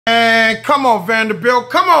Man, come on, Vanderbilt.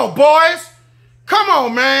 Come on, boys. Come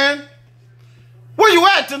on, man. Where you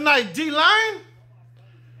at tonight, D-line?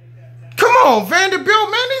 Come on,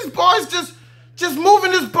 Vanderbilt, man. These boys just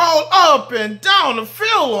moving this ball up and down the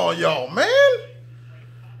field on y'all, man.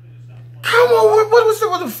 Come on, what was it?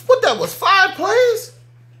 What that was, 5 plays?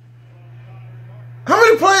 How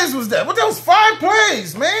many plays was that? What, that was 5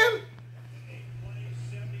 plays, man.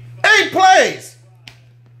 8 plays.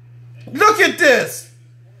 Look at this.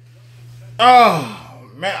 Oh,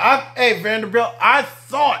 man. Hey, Vanderbilt, I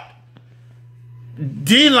thought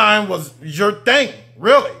D-line was your thing.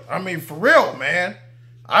 Really. I mean, for real, man.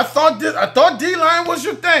 I thought D-line was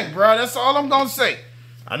your thing, bro. That's all I'm going to say.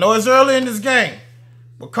 I know it's early in this game.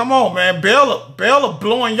 But come on, man. Baylor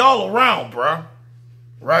blowing y'all around, bro.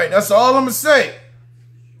 Right? That's all I'm going to say.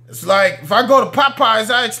 It's like, if I go to Popeyes,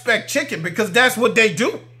 I expect chicken because that's what they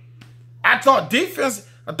do. I thought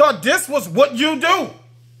this was what you do.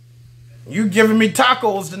 You giving me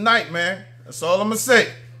tacos tonight, man. That's all I'm going to say.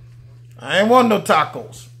 I ain't want no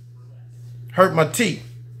tacos. Hurt my teeth.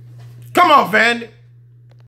 Come on, Vandy.